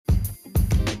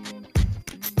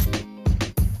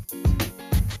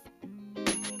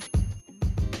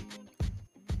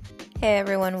Hey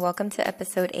everyone, welcome to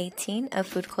episode 18 of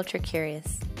Food Culture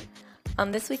Curious.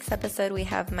 On this week's episode, we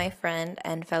have my friend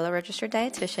and fellow registered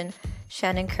dietitian,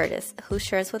 Shannon Curtis, who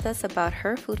shares with us about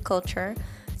her food culture,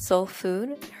 soul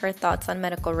food, her thoughts on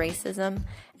medical racism,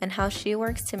 and how she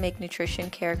works to make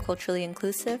nutrition care culturally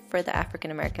inclusive for the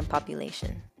African American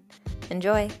population.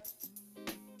 Enjoy!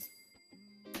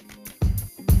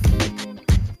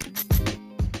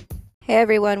 Hey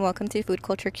everyone, welcome to Food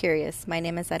Culture Curious. My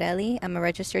name is Areli. I'm a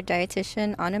registered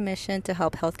dietitian on a mission to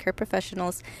help healthcare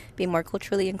professionals be more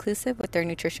culturally inclusive with their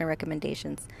nutrition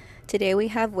recommendations. Today we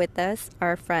have with us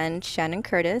our friend Shannon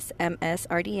Curtis, MS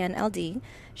RDN LD.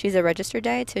 She's a registered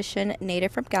dietitian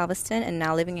native from Galveston and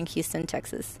now living in Houston,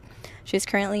 Texas. She's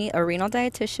currently a renal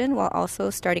dietitian while also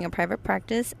starting a private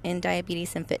practice in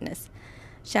diabetes and fitness.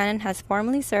 Shannon has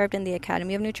formerly served in the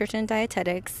Academy of Nutrition and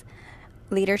Dietetics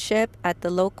leadership at the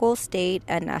local, state,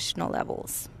 and national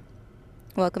levels.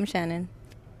 Welcome, Shannon.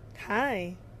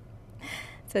 Hi.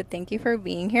 So thank you for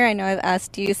being here. I know I've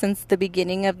asked you since the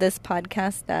beginning of this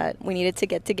podcast that we needed to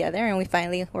get together, and we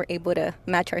finally were able to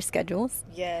match our schedules.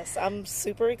 Yes, I'm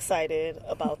super excited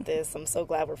about this. I'm so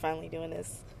glad we're finally doing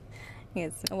this.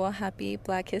 Yes. Well, happy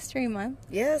Black History Month.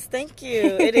 Yes, thank you.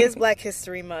 It is Black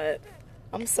History Month.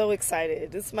 I'm so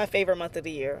excited. This is my favorite month of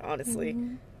the year, honestly.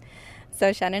 Mm-hmm.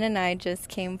 So Shannon and I just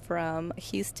came from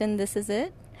Houston, This Is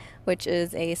It, which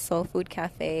is a soul food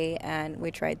cafe, and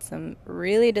we tried some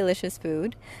really delicious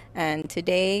food. And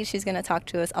today she's going to talk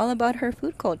to us all about her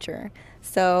food culture.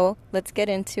 So let's get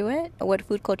into it. What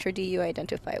food culture do you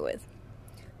identify with?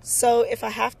 So if I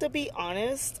have to be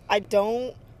honest, I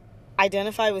don't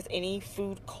identify with any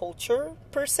food culture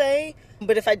per se.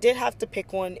 But if I did have to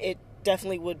pick one, it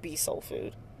definitely would be soul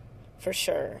food. For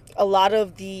sure. A lot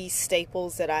of the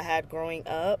staples that I had growing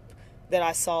up that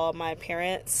I saw my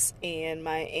parents and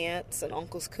my aunts and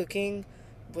uncles cooking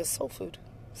was soul food.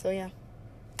 So, yeah.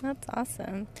 That's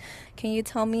awesome. Can you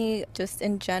tell me, just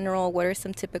in general, what are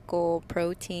some typical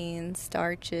proteins,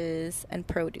 starches, and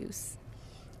produce?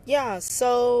 Yeah,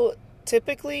 so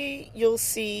typically you'll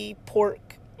see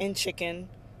pork and chicken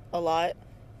a lot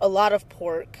of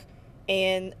pork.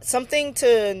 And something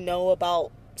to know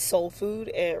about soul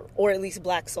food, or at least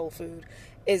black soul food,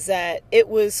 is that it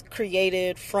was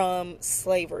created from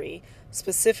slavery,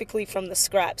 specifically from the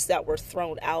scraps that were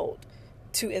thrown out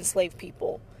to enslave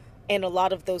people. And a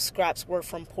lot of those scraps were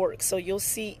from pork. So you'll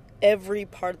see every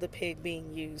part of the pig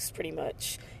being used pretty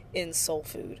much in soul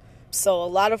food. So a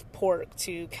lot of pork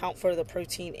to count for the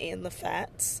protein and the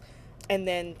fats. And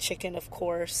then chicken, of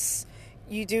course.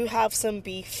 You do have some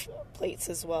beef plates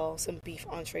as well, some beef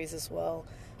entrees as well.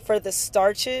 For the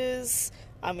starches,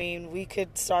 I mean, we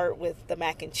could start with the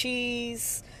mac and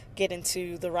cheese, get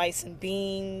into the rice and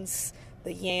beans,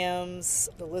 the yams,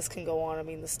 the list can go on. I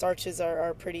mean, the starches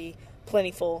are pretty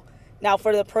plentiful. Now,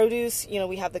 for the produce,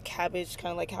 we have the cabbage,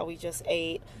 kind of like how we just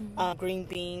ate, green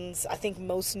beans. I think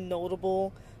most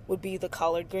notable would be the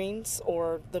collard greens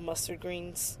or the mustard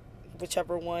greens,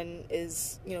 whichever one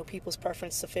is, people's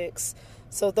preference to fix.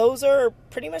 So those are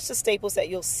pretty much the staples that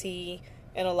you'll see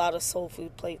and a lot of soul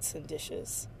food plates and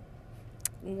dishes.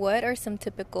 What are some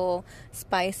typical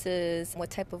spices? What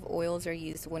type of oils are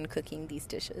used when cooking these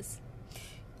dishes?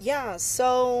 Yeah,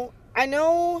 so I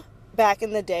know back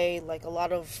in the day, like a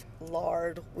lot of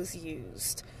lard was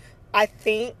used. I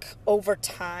think over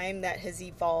time that has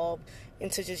evolved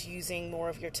into just using more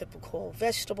of your typical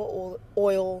vegetable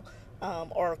oil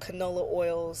or canola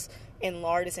oils, and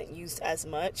lard isn't used as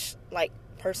much. Like,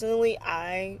 personally,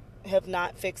 I have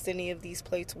not fixed any of these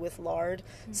plates with lard,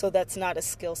 so that's not a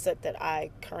skill set that I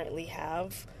currently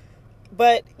have.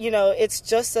 But, it's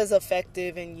just as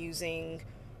effective in using,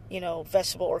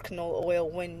 vegetable or canola oil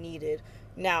when needed.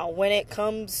 Now, when it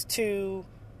comes to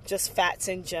just fats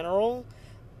in general,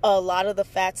 a lot of the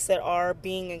fats that are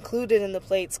being included in the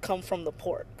plates come from the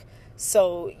pork.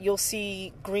 So you'll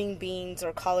see green beans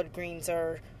or collard greens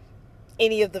or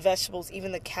any of the vegetables,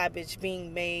 even the cabbage,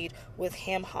 being made with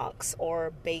ham hocks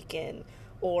or bacon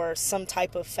or some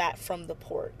type of fat from the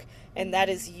pork. And that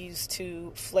is used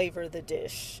to flavor the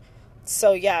dish.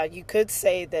 So yeah, you could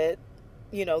say that,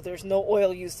 there's no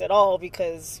oil used at all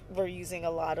because we're using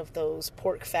a lot of those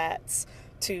pork fats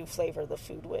to flavor the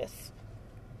food with.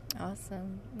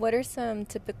 Awesome. What are some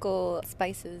typical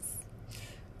spices?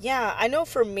 Yeah, I know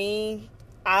for me,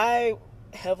 I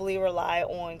heavily rely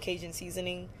on Cajun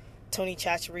seasoning. Tony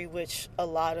Chachery, which a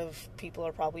lot of people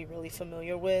are probably really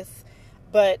familiar with.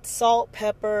 But salt,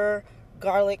 pepper,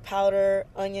 garlic powder,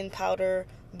 onion powder,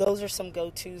 those are some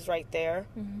go-tos right there.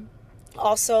 Mm-hmm.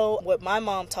 Also, what my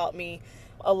mom taught me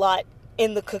a lot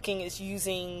in the cooking is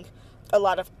using a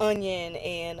lot of onion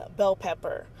and bell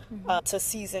pepper. to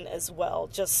season as well.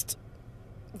 Just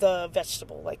the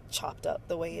vegetable, like chopped up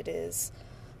the way it is.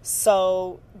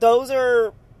 So those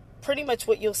are pretty much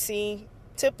what you'll see.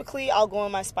 Typically, I'll go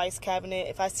in my spice cabinet.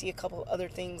 If I see a couple other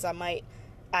things, I might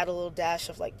add a little dash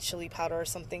of like chili powder or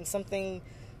something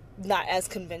not as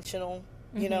conventional,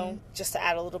 you know, just to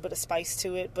add a little bit of spice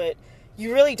to it. But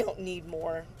you really don't need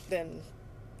more than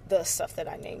the stuff that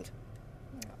I named.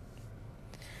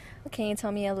 Can you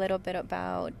tell me a little bit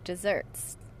about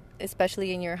desserts,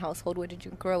 especially in your household? What did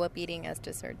you grow up eating as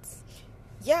desserts?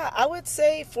 Yeah, I would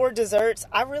say for desserts,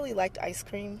 I really liked ice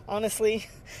cream, honestly.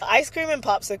 Ice cream and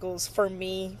popsicles, for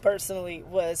me personally,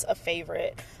 was a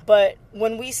favorite. But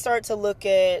when we start to look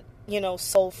at, you know,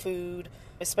 soul food,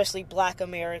 especially Black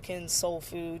American soul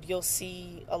food, you'll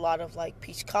see a lot of like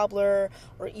peach cobbler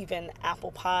or even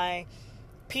apple pie.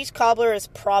 Peach cobbler is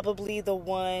probably the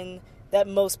one that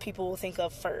most people will think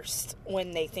of first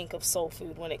when they think of soul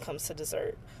food when it comes to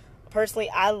dessert. Personally,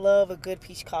 I love a good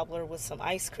peach cobbler with some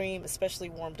ice cream, especially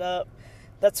warmed up.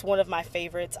 That's one of my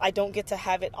favorites. I don't get to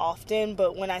have it often,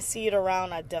 but when I see it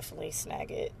around, I definitely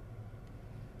snag it.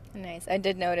 Nice. I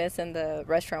did notice in the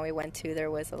restaurant we went to, there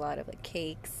was a lot of like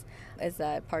cakes. Is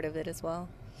that part of it as well?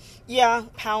 Yeah,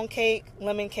 pound cake,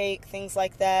 lemon cake, things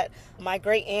like that. My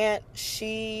great aunt,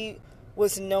 she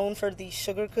was known for these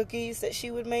sugar cookies that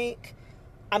she would make.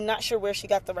 I'm not sure where she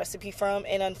got the recipe from,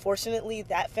 and unfortunately,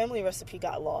 that family recipe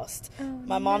got lost.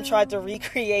 My mom tried to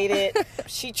recreate it.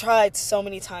 She tried so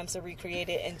many times to recreate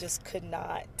it and just could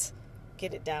not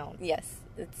get it down. Yes,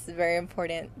 it's very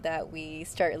important that we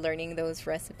start learning those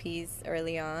recipes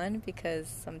early on, because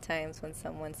sometimes when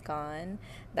someone's gone,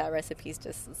 that recipe's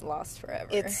just is lost forever.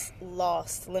 It's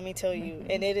lost, let me tell you,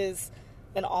 and it is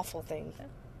an awful thing.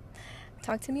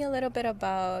 Talk to me a little bit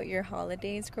about your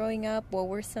holidays growing up. What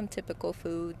were some typical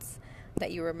foods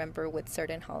that you remember with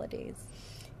certain holidays?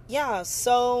 Yeah,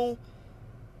 so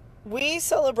we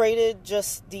celebrated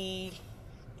just the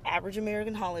average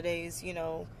American holidays, you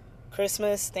know,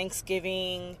 Christmas,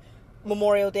 Thanksgiving,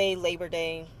 Memorial Day, Labor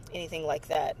Day, anything like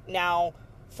that. Now,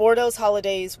 for those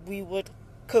holidays, we would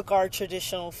cook our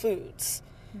traditional foods.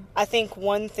 I think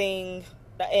one thing,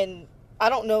 and I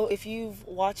don't know if you've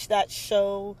watched that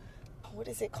show, what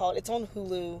is it called? It's on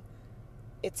Hulu.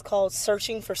 It's called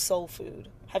Searching for Soul Food.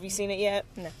 Have you seen it yet?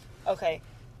 No. Okay.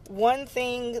 One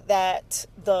thing that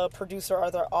the producer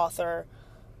or the author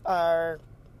or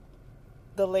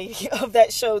the lady of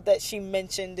that show that she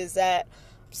mentioned is that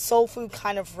soul food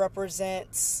kind of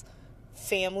represents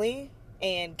family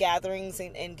and gatherings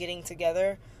and getting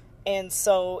together. And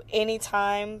so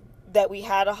anytime that we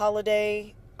had a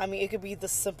holiday, I mean, it could be the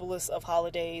simplest of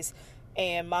holidays,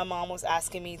 and my mom was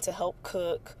asking me to help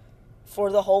cook for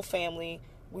the whole family,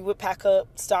 we would pack up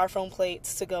styrofoam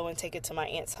plates to go and take it to my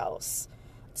aunt's house.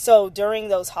 So during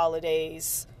those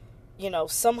holidays, you know,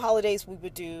 some holidays we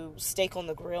would do steak on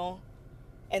the grill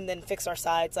and then fix our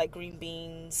sides like green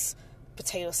beans,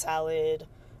 potato salad,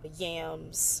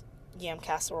 yams, yam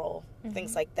casserole,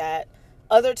 things like that.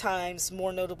 Other times,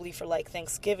 more notably for like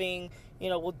Thanksgiving, you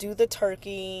know, we'll do the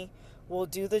turkey, we'll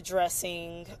do the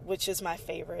dressing, which is my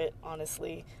favorite,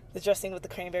 honestly. The dressing with the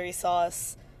cranberry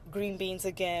sauce, green beans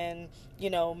again, you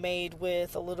know, made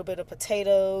with a little bit of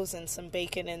potatoes and some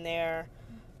bacon in there.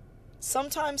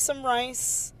 Sometimes some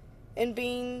rice and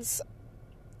beans.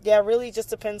 Yeah, it really just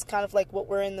depends kind of like what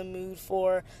we're in the mood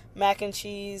for. Mac and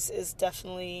cheese is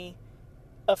definitely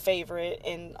a favorite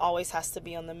and always has to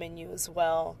be on the menu as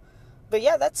well. But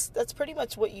yeah, that's pretty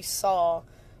much what you saw.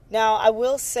 Now, I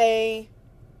will say,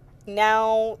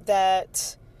 now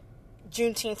that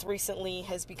Juneteenth recently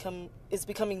is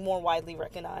becoming more widely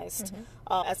recognized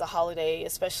as a holiday,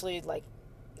 especially like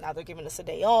now they're giving us a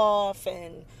day off,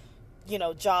 and you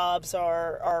know, jobs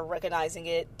are recognizing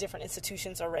it, different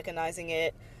institutions are recognizing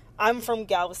it. I'm from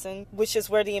Galveston, which is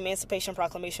where the Emancipation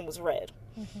Proclamation was read.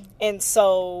 And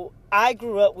so I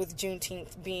grew up with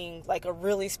Juneteenth being like a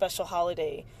really special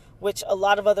holiday, which a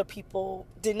lot of other people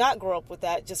did not grow up with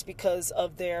that just because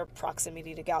of their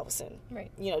proximity to Galveston.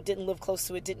 Right. You know, didn't live close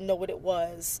to it, didn't know what it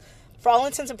was. For all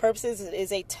intents and purposes, it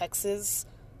is a Texas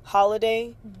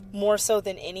holiday, more so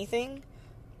than anything.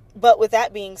 But with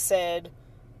that being said,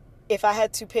 if I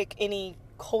had to pick any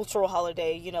cultural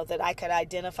holiday, you know, that I could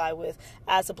identify with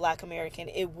as a Black American,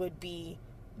 it would be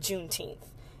Juneteenth.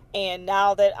 And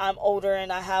now that I'm older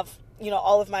and I have, you know,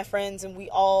 all of my friends and we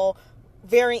all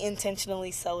very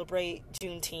intentionally celebrate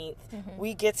Juneteenth.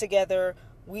 We get together,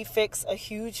 we fix a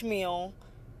huge meal,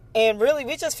 and really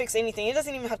we just fix anything. It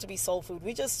doesn't even have to be soul food.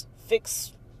 We just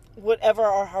fix whatever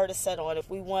our heart is set on. If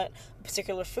we want a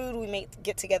particular food, we may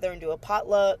get together and do a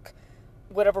potluck,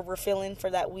 whatever we're feeling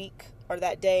for that week or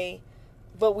that day.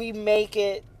 But we make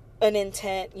it an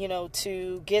intent,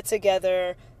 to get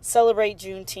together, celebrate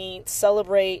Juneteenth,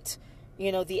 celebrate,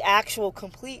 the actual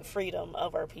complete freedom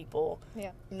of our people.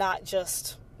 Yeah. Not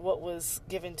just what was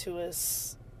given to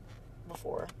us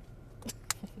before.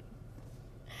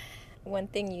 One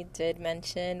thing you did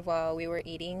mention while we were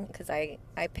eating, because I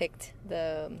picked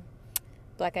the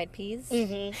black eyed peas.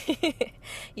 Mm-hmm.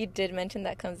 You did mention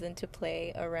that comes into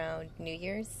play around New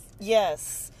Year's.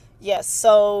 Yes.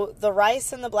 So the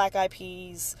rice and the black eyed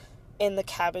peas and the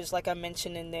cabbage, like I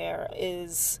mentioned in there,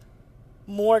 is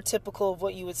more typical of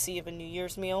what you would see of a New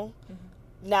Year's meal.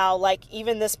 Mm-hmm. Now, like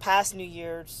even this past New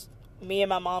Year's, me and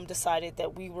my mom decided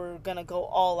that we were going to go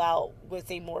all out with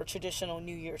a more traditional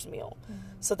New Year's meal. Mm-hmm.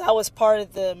 So that was part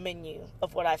of the menu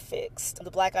of what I fixed. The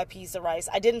black eyed peas, the rice.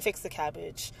 I didn't fix the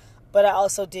cabbage, but I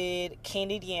also did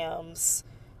candied yams.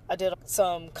 I did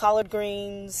some collard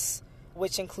greens,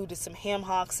 which included some ham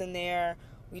hocks in there.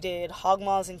 We did hog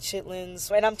maws and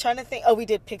chitlins. And I'm trying to think, we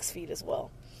did pig's feet as well.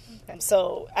 Okay.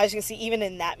 So as you can see, even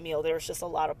in that meal, there was just a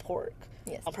lot of pork.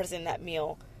 Yes. Present in that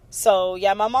meal. So,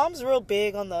 yeah, my mom's real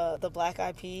big on the black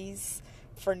eyed peas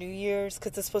for New Year's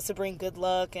because it's supposed to bring good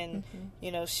luck. And,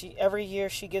 she every year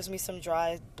she gives me some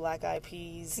dry black eyed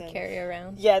peas. To carry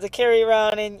around? Yeah, to carry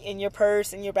around in your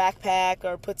purse, in your backpack,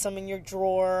 or put some in your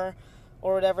drawer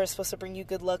or whatever. It's supposed to bring you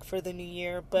good luck for the new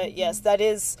year. But, yes, that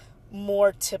is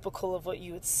more typical of what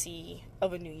you would see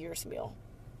of a New Year's meal.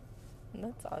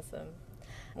 That's awesome.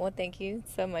 Well, thank you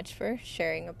so much for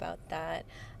sharing about that.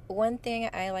 One thing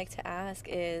I like to ask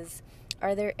is,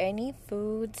 are there any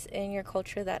foods in your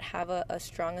culture that have a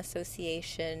strong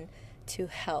association to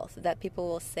health that people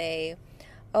will say,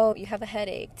 oh, you have a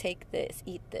headache, take this,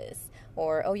 eat this,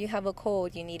 or, oh, you have a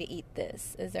cold, you need to eat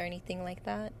this? Is there anything like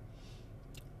that?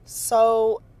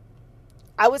 So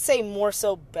I would say more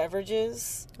so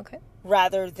beverages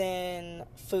rather than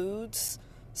foods.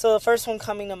 So the first one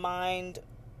coming to mind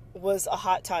was a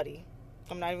hot toddy.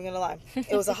 I'm not even going to lie.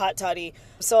 It was a hot toddy.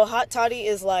 So a hot toddy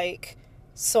is like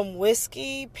some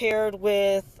whiskey paired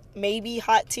with maybe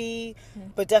hot tea,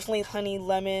 but definitely honey,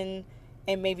 lemon,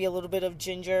 and maybe a little bit of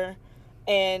ginger.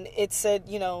 And it said,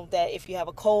 that if you have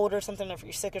a cold or something, or if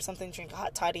you're sick or something, drink a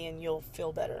hot toddy and you'll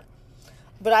feel better.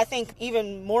 But I think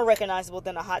even more recognizable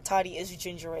than a hot toddy is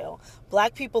ginger ale.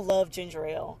 Black people love ginger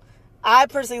ale. I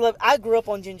personally I grew up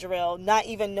on ginger ale, not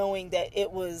even knowing that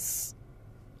it was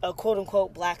a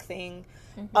quote-unquote black thing.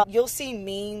 You'll see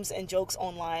memes and jokes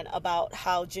online about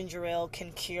how ginger ale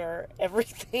can cure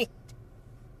everything.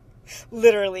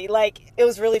 Literally. Like, it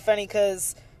was really funny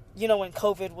because, when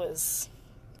COVID was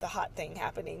the hot thing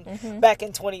happening back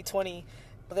in 2020,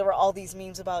 there were all these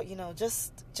memes about,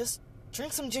 just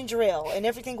drink some ginger ale and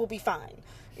everything will be fine.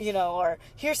 Or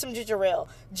here's some ginger ale.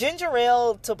 Ginger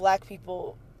ale to black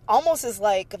people almost is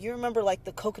like, you remember like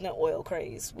the coconut oil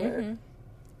craze where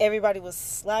everybody was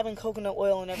slapping coconut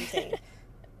oil and everything.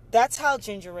 That's how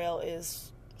ginger ale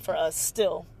is for us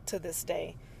still to this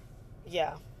day.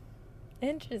 Yeah.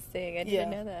 Interesting. I didn't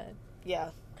know that. Yeah.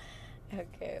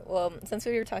 Okay. Well, since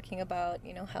we were talking about,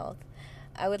 health,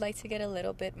 I would like to get a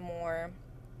little bit more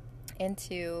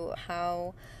into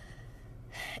how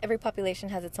every population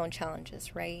has its own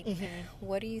challenges, right? Mm-hmm.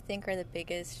 What do you think are the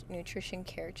biggest nutrition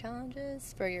care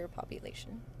challenges for your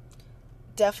population?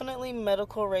 Definitely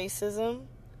medical racism.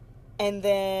 And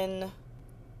then,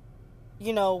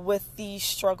 with the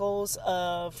struggles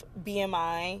of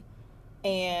BMI,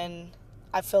 and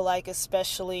I feel like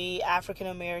especially African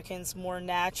Americans more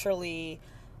naturally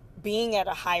being at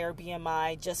a higher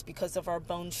BMI just because of our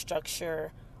bone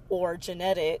structure or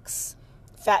genetics,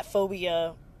 fat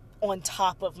phobia on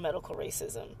top of medical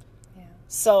racism. Yeah.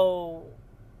 So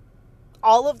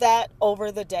all of that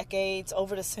over the decades,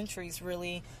 over the centuries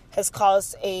really, has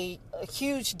caused a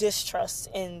huge distrust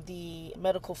in the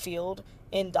medical field,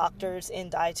 in doctors, in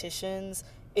dietitians,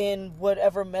 in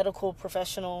whatever medical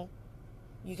professional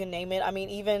you can name it. I mean,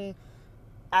 even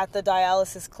at the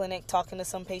dialysis clinic, talking to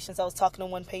some patients, I was talking to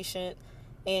one patient,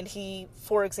 and he,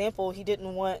 for example, he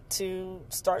didn't want to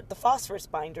start the phosphorus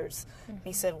binders.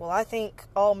 He said, well, I think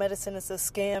all medicine is a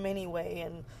scam anyway,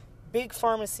 and big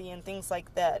pharmacy and things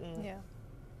like that. And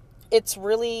it's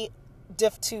really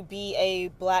diff to be a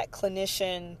black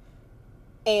clinician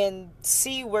and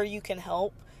see where you can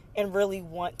help and really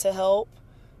want to help,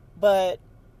 but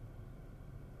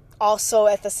also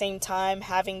at the same time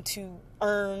having to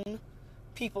earn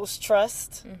people's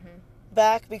trust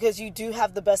back, because you do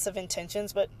have the best of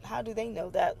intentions, but how do they know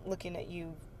that looking at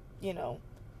you,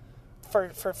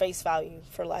 for face value,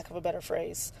 for lack of a better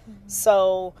phrase?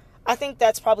 So I think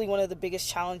that's probably one of the biggest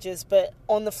challenges. But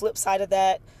on the flip side of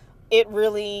that, it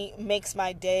really makes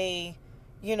my day,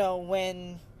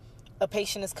 when a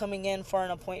patient is coming in for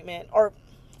an appointment, or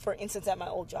for instance at my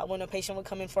old job, when a patient would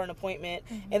come in for an appointment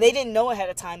and they didn't know ahead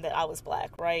of time that I was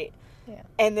Black, right? Yeah.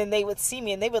 And then they would see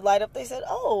me and they would light up. They said,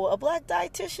 oh, a Black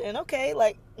dietitian. Okay,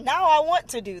 like, now I want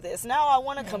to do this. Now I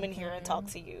want to come in here and talk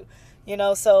to you. You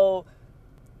know, so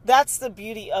that's the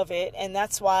beauty of it. And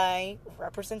that's why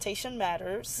representation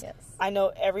matters. Yes. I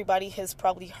know everybody has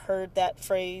probably heard that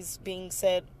phrase being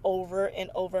said over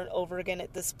and over and over again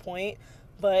at this point.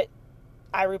 But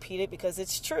I repeat it because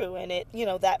it's true. And it, you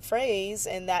know, that phrase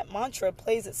and that mantra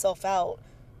plays itself out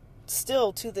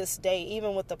still to this day,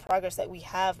 even with the progress that we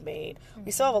have made.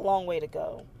 We still have a long way to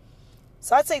go.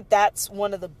 So I'd say that's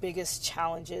one of the biggest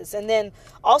challenges. And then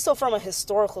also from a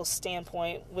historical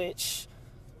standpoint, which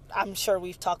I'm sure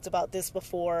we've talked about this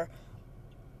before,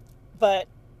 but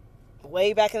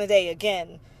way back in the day,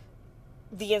 again,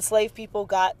 the enslaved people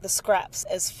got the scraps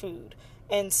as food.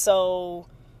 And so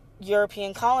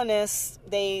European colonists,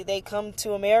 they come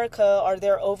to America, or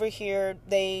they're over here,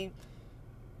 they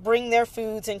bring their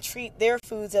foods and treat their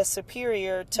foods as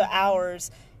superior to ours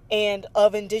and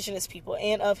of indigenous people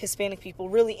and of Hispanic people,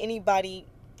 really anybody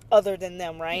other than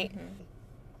them, right?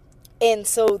 And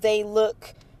so they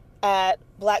look at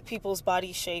Black people's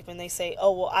body shape and they say,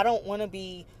 oh, well, I don't want to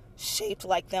be shaped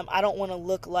like them. I don't want to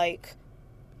look like,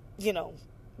 you know,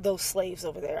 those slaves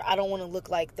over there. I don't want to look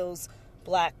like those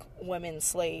Black women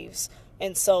slaves.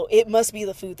 And so it must be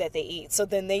the food that they eat. So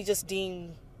then they just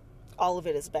deem all of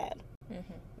it as bad.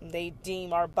 They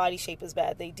deem our body shape as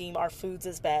bad. They deem our foods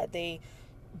as bad. They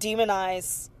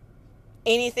demonize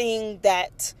anything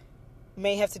that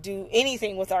may have to do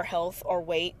anything with our health or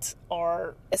weight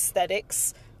or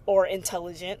aesthetics or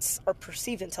intelligence or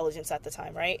perceived intelligence at the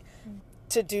time, right?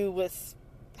 To do with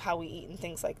how we eat and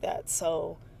things like that.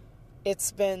 So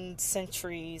it's been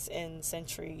centuries and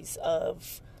centuries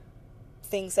of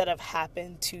things that have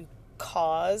happened to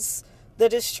cause the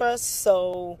distrust.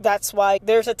 So that's why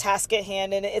there's a task at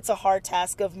hand, and it's a hard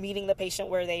task of meeting the patient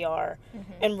where they are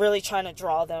and really trying to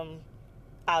draw them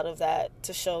out of that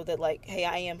to show that, like, hey,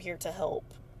 I am here to help.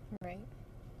 Right.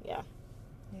 Yeah.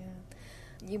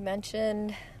 You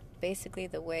mentioned basically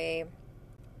the way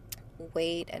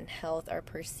weight and health are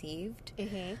perceived.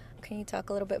 Can you talk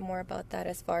a little bit more about that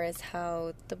as far as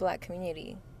how the Black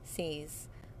community sees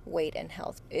weight and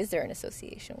health? Is there an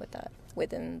association with that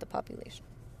within the population?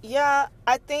 Yeah,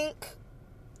 I think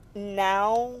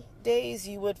nowadays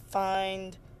you would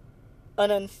find an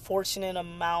unfortunate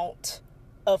amount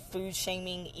of food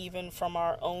shaming even from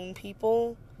our own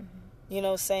people. You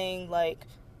know, saying like,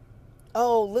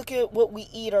 oh, look at what we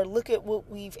eat, or look at what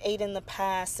we've ate in the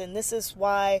past, and this is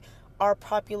why our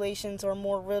populations are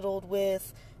more riddled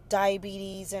with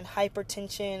diabetes and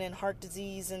hypertension and heart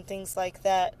disease and things like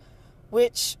that,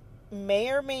 which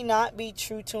may or may not be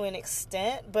true to an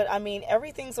extent, but I mean,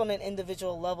 everything's on an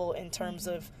individual level in terms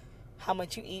of how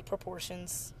much you eat,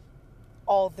 proportions,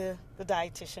 all the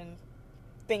dietitian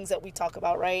things that we talk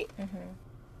about, right?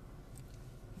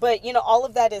 But, you know, all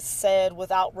of that is said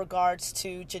without regards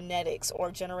to genetics or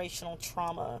generational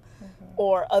trauma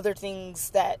or other things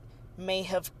that may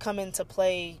have come into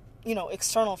play, you know,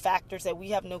 external factors that we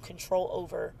have no control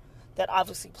over that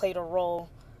obviously played a role.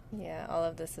 Yeah, all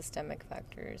of the systemic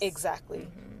factors. Exactly.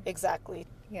 Exactly.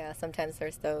 Yeah, sometimes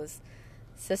there's those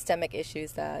systemic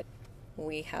issues that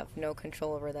we have no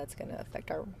control over that's going to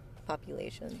affect our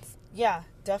populations. Yeah,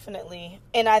 definitely.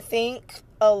 And I think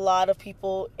a lot of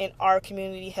people in our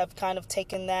community have kind of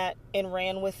taken that and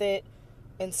ran with it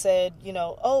and said, you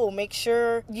know, oh, make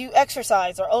sure you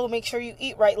exercise, or oh, make sure you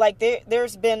eat right. Like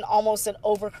there's been almost an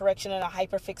overcorrection and a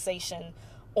hyperfixation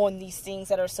on these things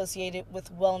that are associated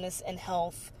with wellness and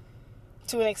health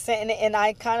to an extent. And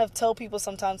I kind of tell people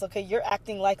sometimes, okay, you're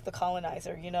acting like the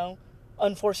colonizer, you know,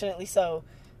 unfortunately so.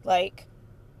 Like,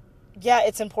 yeah,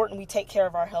 it's important we take care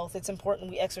of our health. It's important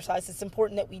we exercise. It's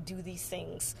important that we do these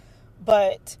things,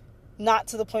 but not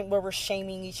to the point where we're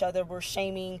shaming each other. We're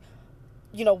shaming,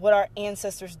 you know, what our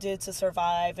ancestors did to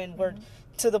survive. And we're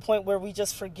to the point where we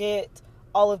just forget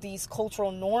all of these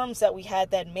cultural norms that we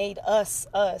had that made us,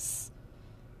 us.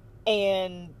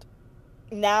 And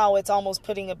now it's almost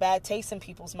putting a bad taste in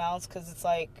people's mouths because it's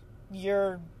like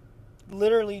you're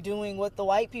literally doing what the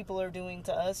white people are doing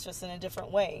to us, just in a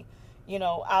different way, you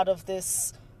know, out of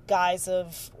this guise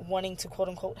of wanting to quote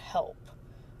unquote help.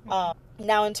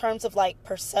 Now, in terms of like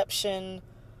perception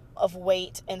of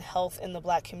weight and health in the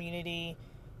Black community,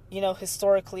 you know,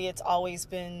 historically it's always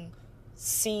been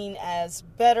seen as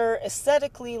better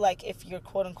aesthetically, like if you're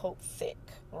quote unquote thick,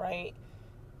 right?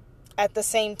 At the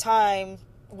same time,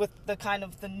 with the kind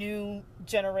of the new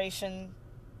generation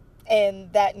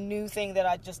and that new thing that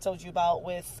I just told you about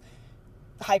with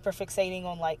hyperfixating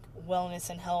on like wellness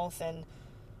and health, and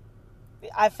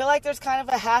I feel like there's kind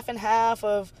of a half and half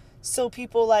of still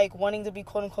people like wanting to be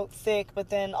quote unquote thick, but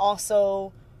then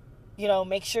also, you know,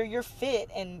 make sure you're fit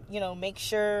and, you know, make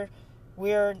sure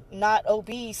we're not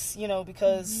obese, you know,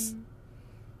 because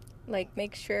like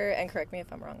make sure, and correct me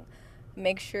if I'm wrong,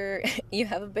 make sure you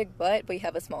have a big butt but you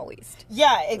have a small waist.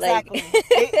 Yeah, exactly.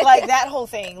 Like that whole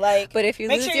thing. Like, but if you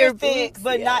make lose sure your you're thick boobs,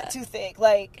 but not too thick.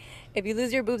 Like, if you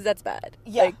lose your boobs, that's bad.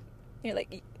 Yeah. Like, you're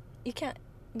like, you can't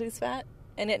lose fat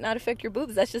and it not affect your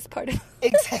boobs. That's just part of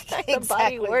exactly how the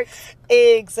body works.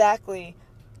 Exactly.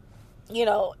 You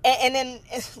know, and then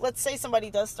let's say somebody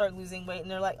does start losing weight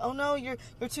and they're like, "Oh no, you're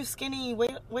too skinny.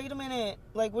 Wait a minute.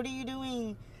 Like, what are you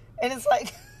doing?" And it's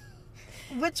like,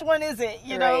 which one is it?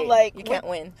 You know, like, you can't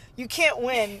win. You can't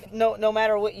win no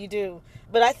matter what you do.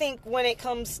 But I think when it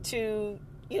comes to,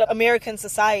 you know, American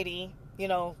society, you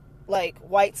know, like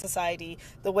white society,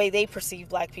 the way they perceive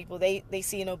black people, they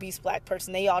see an obese black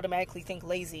person, they automatically think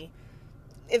lazy.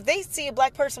 If they see a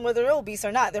black person, whether they're obese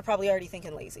or not, they're probably already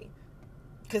thinking lazy.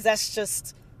 Because that's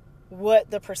just what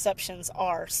the perceptions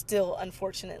are still,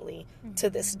 unfortunately, to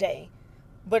this day.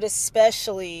 But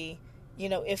especially, you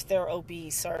know, if they're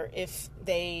obese or if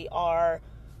they are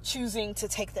choosing to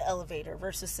take the elevator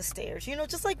versus the stairs, you know,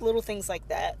 just like little things like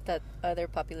that. That other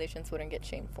populations wouldn't get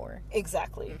shamed for.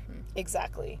 Exactly.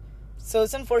 Exactly. So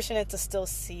it's unfortunate to still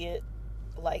see it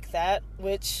like that,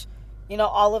 which, you know,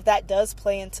 all of that does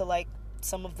play into like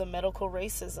some of the medical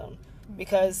racism.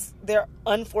 Because there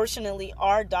unfortunately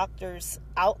are doctors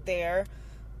out there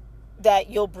that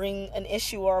you'll bring an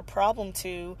issue or a problem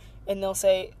to and they'll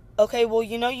say, okay, well,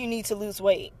 you know, you need to lose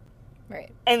weight.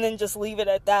 Right. And then just leave it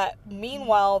at that.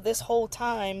 Meanwhile, this whole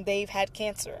time they've had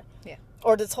cancer. Yeah.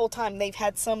 Or this whole time they've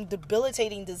had some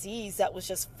debilitating disease that was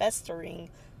just festering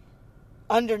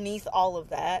underneath all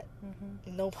of that.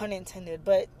 No pun intended.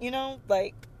 But, you know,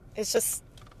 like, it's just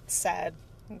sad.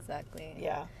 Exactly.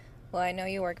 Yeah. Well, I know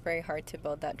you work very hard to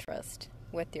build that trust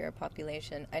with your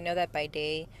population. I know that by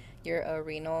day you're a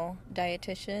renal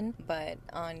dietitian, but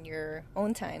on your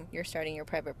own time you're starting your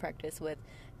private practice with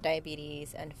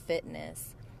diabetes and fitness.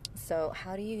 So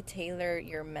how do you tailor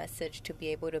your message to be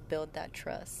able to build that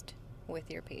trust with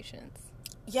your patients?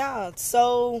 Yeah,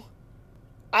 so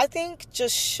I think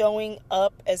just showing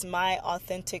up as my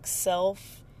authentic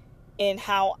self in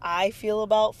how I feel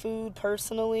about food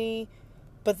personally,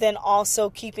 but then also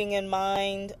keeping in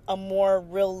mind a more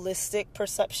realistic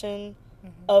perception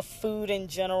of food in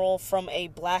general from a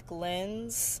black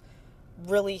lens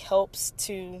really helps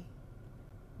to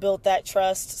build that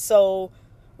trust. So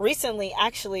recently,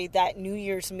 actually, that New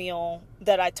Year's meal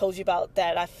that I told you about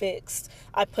that I fixed,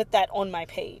 I put that on my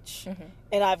page.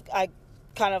 And I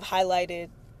kind of highlighted,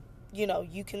 you know,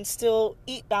 you can still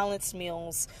eat balanced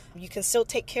meals. You can still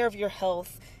take care of your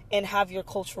health and have your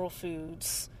cultural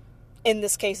foods. In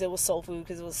this case, it was soul food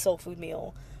because it was a soul food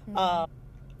meal.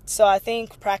 So I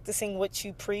think practicing what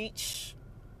you preach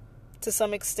to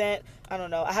some extent, I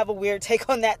don't know, I have a weird take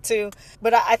on that too.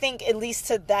 But I think at least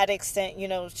to that extent, you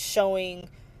know, showing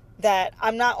that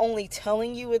I'm not only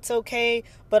telling you it's okay,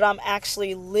 but I'm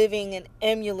actually living and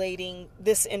emulating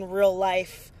this in real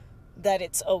life, that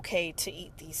it's okay to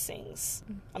eat these things.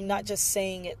 I'm not just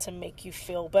saying it to make you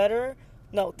feel better.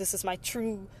 No, this is my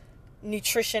true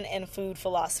nutrition and food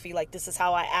philosophy. Like, this is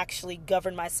how I actually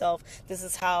govern myself. This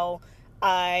is how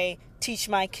I teach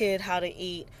my kid how to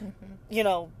eat. You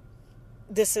know,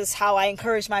 this is how I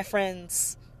encourage my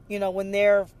friends, you know, when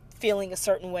they're feeling a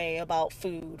certain way about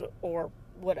food or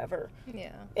whatever.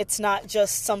 Yeah. It's not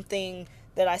just something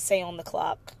that I say on the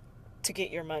clock to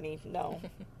get your money. No.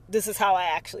 This is how I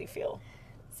actually feel.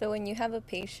 So when you have a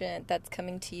patient that's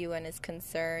coming to you and is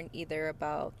concerned either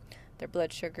about their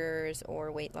blood sugars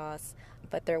or weight loss,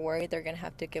 but they're worried they're going to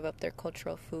have to give up their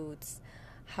cultural foods,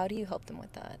 how do you help them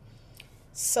with that?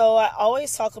 So I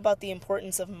always talk about the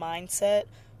importance of mindset,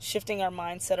 shifting our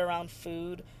mindset around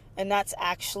food. And that's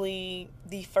actually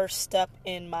the first step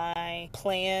in my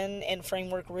plan and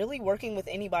framework, really working with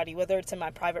anybody, whether it's in my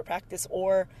private practice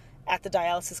or at the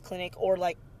dialysis clinic or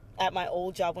like at my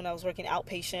old job when I was working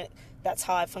outpatient. That's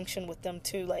how I function with them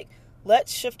too. Like,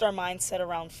 let's shift our mindset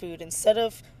around food instead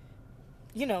of,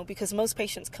 you know, because most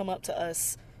patients come up to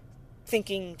us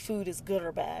thinking food is good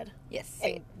or bad. Yes.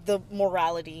 And the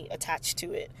morality attached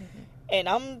to it. And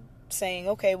I'm saying,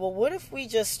 okay, well, what if we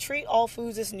just treat all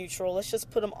foods as neutral? Let's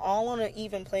just put them all on an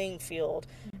even playing field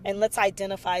and let's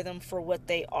identify them for what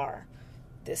they are.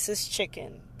 This is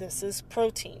chicken. This is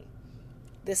protein.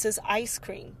 This is ice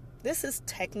cream. This is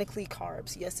technically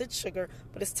carbs. Yes, it's sugar,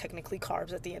 but it's technically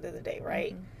carbs at the end of the day,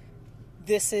 right?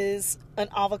 This is an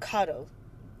avocado.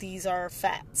 these are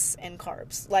fats and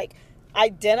carbs. Like,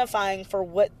 identifying for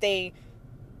what they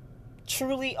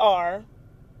truly are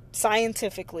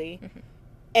scientifically,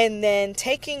 and then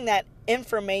taking that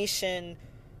information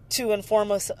to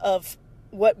inform us of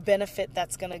what benefit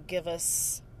that's going to give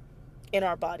us in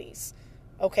our bodies.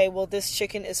 Okay, well, this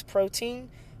chicken is protein.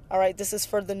 All right, this is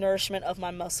for the nourishment of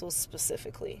my muscles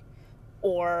specifically.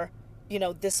 Or,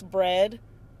 this bread,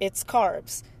 it's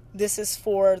carbs. This is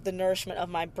for the nourishment of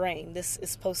my brain. This is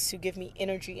supposed to give me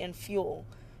energy and fuel.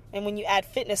 And when you add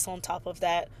fitness on top of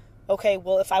that, okay,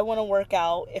 well, if I want to work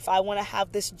out, if I want to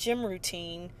have this gym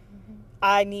routine,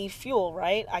 I need fuel,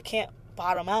 right? I can't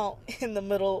bottom out in the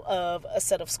middle of a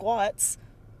set of squats.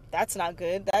 That's not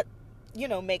good. That,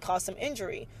 may cause some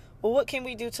injury. Well, what can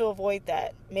we do to avoid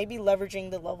that? Maybe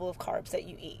leveraging the level of carbs that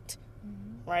you eat,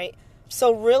 right?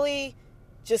 So really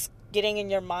just getting in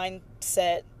your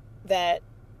mindset that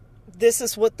this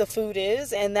is what the food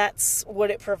is and that's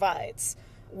what it provides.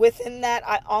 Within that,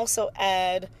 I also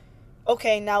add,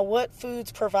 okay, now what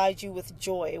foods provide you with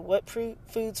joy? What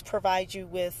foods provide you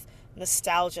with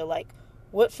nostalgia? Like,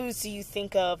 what foods do you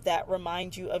think of that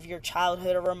remind you of your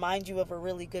childhood or remind you of a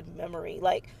really good memory?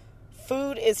 Like,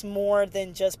 food is more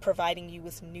than just providing you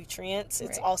with nutrients.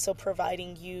 It's also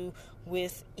providing you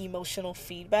with emotional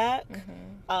feedback,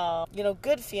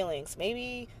 good feelings,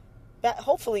 maybe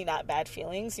hopefully not bad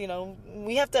feelings.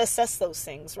 We have to assess those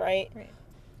things, right?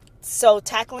 So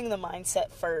tackling the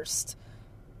mindset first,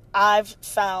 I've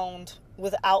found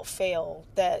without fail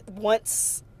that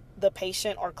once the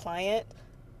patient or client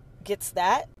gets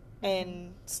that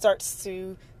and starts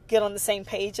to get on the same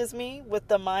page as me with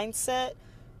the mindset,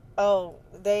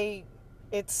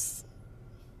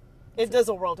 it does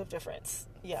a world of difference.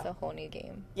 Yeah. It's a whole new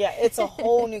game. Yeah, it's a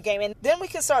whole new game. And then we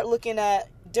can start looking at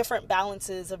different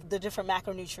balances of the different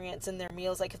macronutrients in their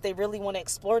meals. Like, if they really want to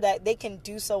explore that, they can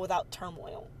do so without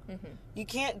turmoil. You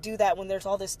can't do that when there's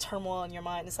all this turmoil in your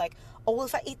mind. It's like, oh, well,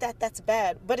 if I eat that, that's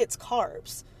bad. But it's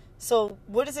carbs. So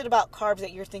what is it about carbs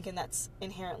that you're thinking that's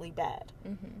inherently bad?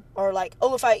 Or like,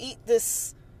 oh, if I eat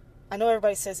this, I know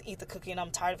everybody says eat the cookie, and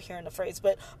I'm tired of hearing the phrase,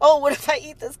 but, oh, what if I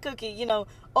eat this cookie?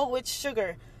 Oh, it's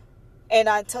sugar. And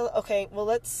I tell, okay, well,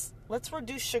 let's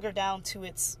reduce sugar down to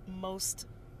its most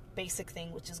basic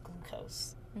thing, which is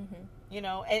glucose.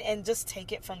 And just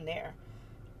take it from there.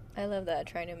 I love that,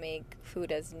 trying to make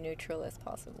food as neutral as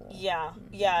possible. Yeah.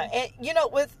 And,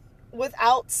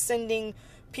 without sending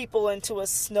people into a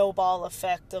snowball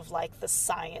effect of, like, the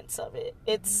science of it.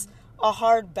 It's a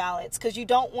hard balance, because you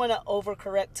don't want to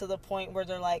overcorrect to the point where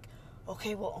they're like,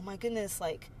 okay, well, oh my goodness,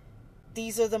 like,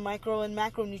 these are the micro and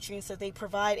macronutrients that they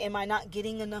provide. Am I not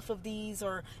getting enough of these,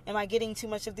 or am I getting too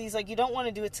much of these? Like, you don't want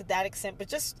to do it to that extent, but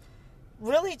just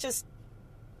really just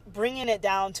bringing it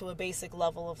down to a basic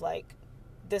level of, like,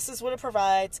 this is what it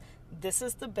provides. This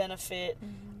is the benefit.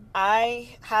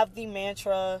 I have the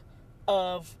mantra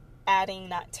of adding,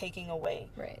 not taking away.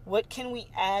 What can we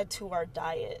add to our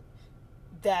diet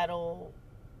that'll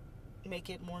make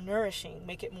it more nourishing,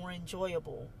 make it more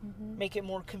enjoyable, make it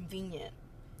more convenient?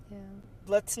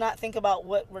 Let's not think about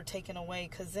what we're taking away,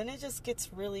 because then it just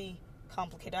gets really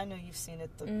complicated. I know you've seen it.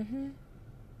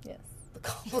 Yes. The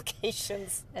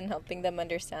complications. And helping them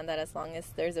understand that as long as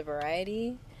there's a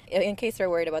variety, in case they're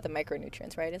worried about the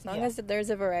micronutrients, right? As long as there's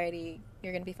a variety,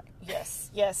 you're going to be fine.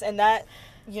 Yes. And that,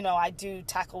 I do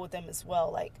tackle with them as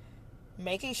well. Like,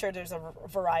 making sure there's a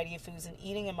variety of foods and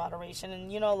eating in moderation.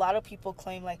 And, a lot of people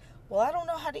claim, like, well, I don't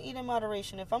know how to eat in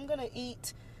moderation. If I'm going to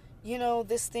eat,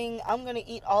 this thing, I'm going to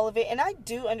eat all of it. And I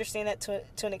do understand that to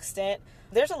an extent.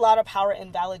 There's a lot of power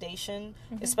in validation,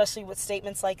 especially with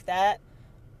statements like that.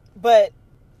 But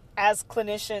as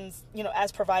clinicians,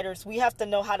 as providers, we have to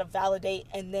know how to validate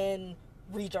and then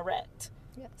redirect.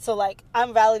 So, like,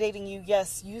 I'm validating you.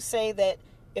 Yes, you say that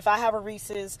if I have a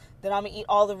Reese's, then I'm going to eat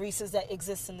all the Reese's that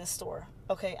exist in this store.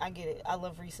 Okay, I get it. I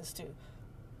love Reese's too.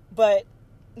 But,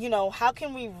 how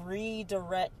can we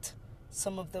redirect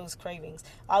some of those cravings?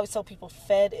 I always tell people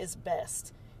fed is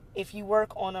best. If you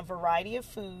work on a variety of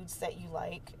foods that you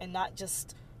like and not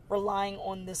just relying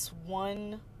on this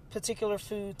one particular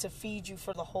food to feed you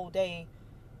for the whole day,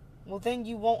 well, then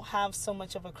you won't have so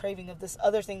much of a craving of this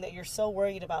other thing that you're so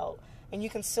worried about, and you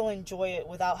can still enjoy it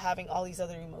without having all these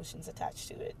other emotions attached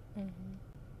to it.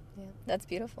 Yeah, that's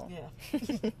beautiful. Yeah.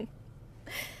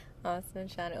 Awesome,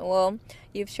 Shannon. Well,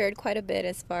 you've shared quite a bit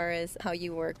as far as how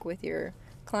you work with your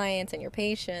clients and your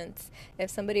patients. If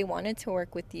somebody wanted to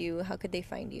work with you, how could they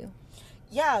find you?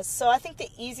 Yeah, so I think the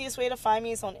easiest way to find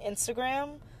me is on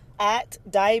Instagram at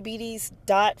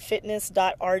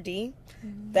diabetes.fitness.rd.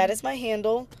 That is my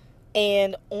handle.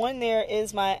 And on there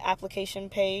is my application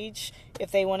page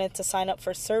if they wanted to sign up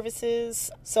for services.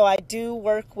 So I do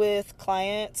work with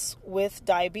clients with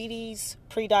diabetes,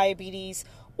 pre-diabetes,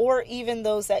 or even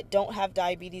those that don't have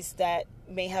diabetes that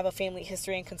may have a family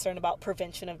history and concern about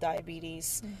prevention of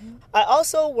diabetes. I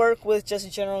also work with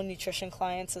just general nutrition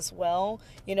clients as well.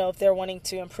 You know, if they're wanting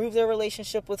to improve their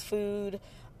relationship with food,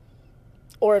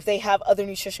 or if they have other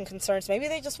nutrition concerns, maybe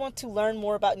they just want to learn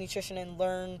more about nutrition and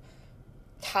learn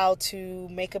how to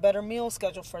make a better meal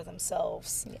schedule for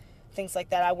themselves. Yeah. Things like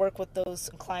that. I work with those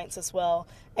clients as well.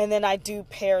 And then I do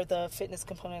pair the fitness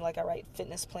component, like I write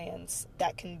fitness plans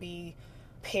that can be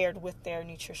paired with their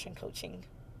nutrition coaching.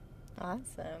 Awesome.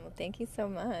 Well, thank you so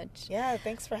much. Yeah,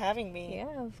 thanks for having me.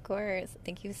 Yeah, of course.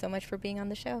 Thank you so much for being on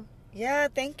the show. Yeah,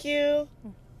 thank you.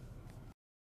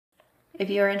 If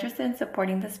you are interested in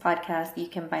supporting this podcast, you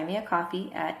can buy me a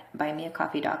coffee at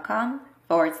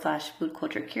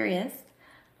buymeacoffee.com/foodculturecurious.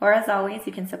 Or as always,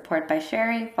 you can support by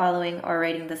sharing, following, or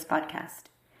rating this podcast.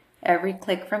 Every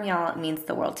click from y'all means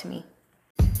the world to me.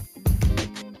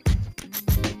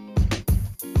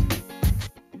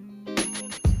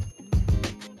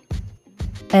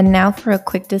 And now for a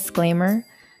quick disclaimer.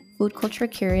 Food Culture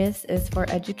Curious is for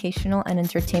educational and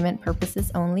entertainment purposes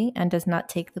only and does not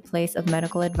take the place of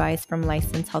medical advice from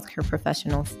licensed healthcare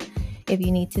professionals. If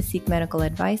you need to seek medical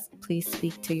advice, please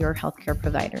speak to your healthcare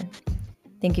provider.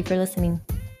 Thank you for listening.